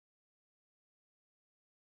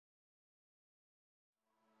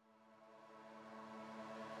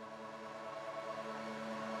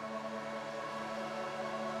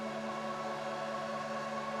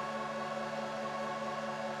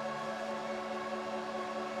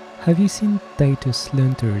Have you seen Titus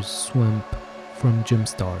Lunter's Swamp from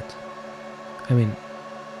Jumpstart? I mean,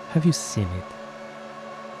 have you seen it?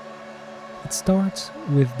 It starts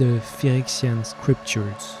with the Phyrexian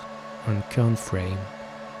scriptures on current frame,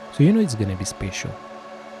 so you know it's gonna be special.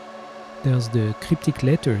 There's the cryptic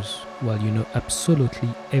letters, while you know absolutely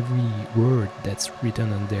every word that's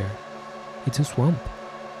written on there. It's a swamp.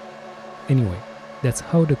 Anyway, that's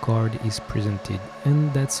how the card is presented,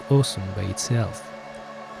 and that's awesome by itself.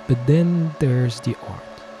 But then there's the art.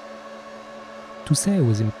 To say I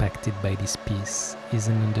was impacted by this piece is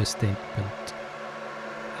an understatement.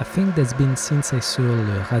 I think that's been since I saw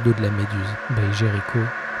Le Radeau de la Méduse by Jericho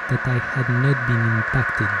that I had not been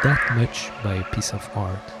impacted that much by a piece of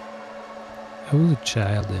art. I was a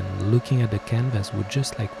child and looking at the canvas was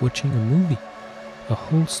just like watching a movie, a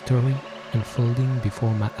whole story unfolding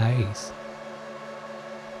before my eyes.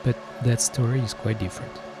 But that story is quite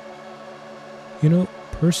different. You know,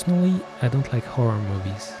 personally, I don't like horror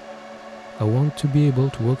movies. I want to be able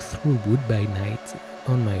to walk through wood by night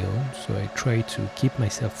on my own, so I try to keep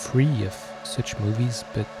myself free of such movies,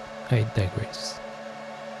 but I digress.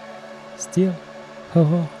 Still,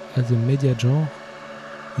 horror as a media genre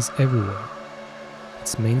is everywhere.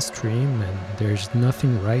 It's mainstream and there's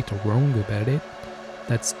nothing right or wrong about it.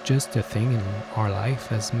 That's just a thing in our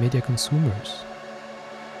life as media consumers.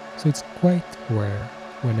 So it's quite rare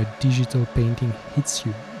when a digital painting hits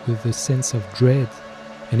you with a sense of dread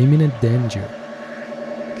and imminent danger.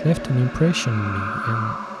 It left an impression on me,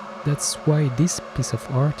 and that's why this piece of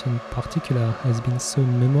art in particular has been so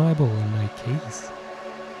memorable in my case.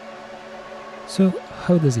 So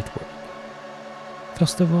how does it work?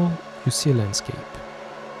 First of all, you see a landscape.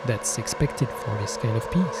 That's expected for this kind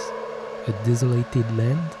of piece. A desolated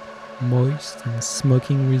land, moist and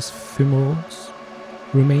smoking with fumaroles,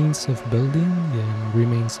 remains of building and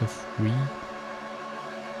remains of reed.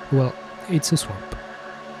 Well, it's a swamp.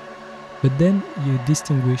 But then you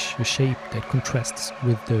distinguish a shape that contrasts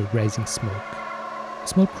with the rising smoke. A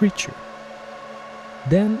small creature.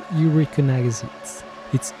 Then you recognize it.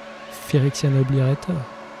 It's Phyrexian Obliterator,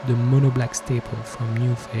 the mono-black staple from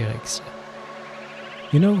New Phyrexia.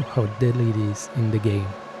 You know how deadly it is in the game,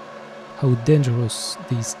 how dangerous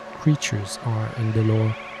these creatures are in the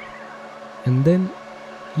lore. And then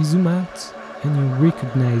you zoom out and you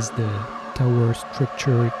recognize the tower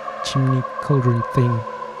structure chimney cauldron thing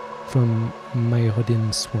from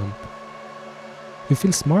Phyrexian Swamp. You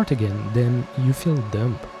feel smart again, then you feel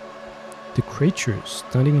dumb. The creature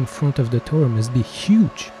standing in front of the tower must be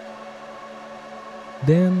huge.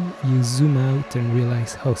 Then you zoom out and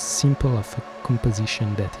realize how simple of a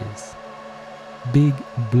composition that is. Big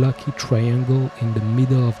blocky triangle in the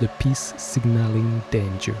middle of the piece signaling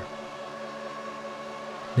danger.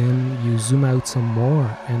 Then you zoom out some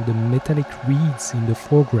more and the metallic reeds in the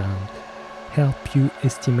foreground help you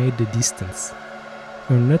estimate the distance.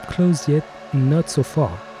 You're not close yet, not so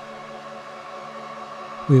far.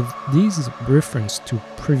 With this reference to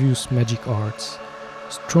previous magic arts,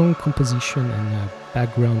 strong composition and a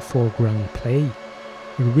background-foreground play,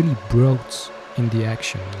 you're really brought in the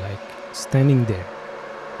action, like standing there,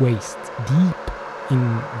 waist deep in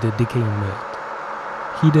the decaying mud.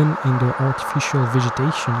 Hidden in the artificial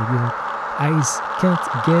vegetation, your eyes can't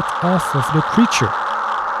get off of the creature.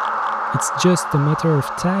 It's just a matter of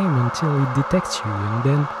time until it detects you, and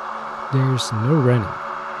then there's no running.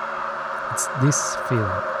 It's this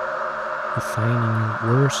feeling you find in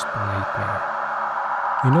your worst nightmare.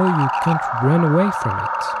 You know you can't run away from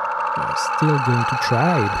it. You're still going to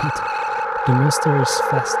try, but the monster is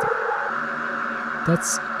faster.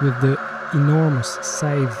 That's with the enormous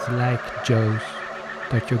scythe-like jaws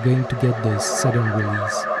that you're going to get the sudden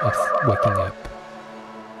release of waking up.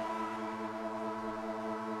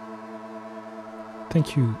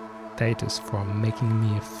 Thank you, Titus, for making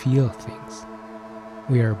me feel things.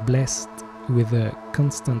 We are blessed with a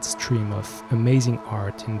constant stream of amazing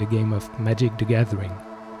art in the game of Magic the Gathering,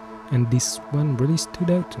 and this one really stood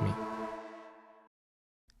out to me.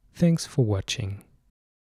 Thanks for watching.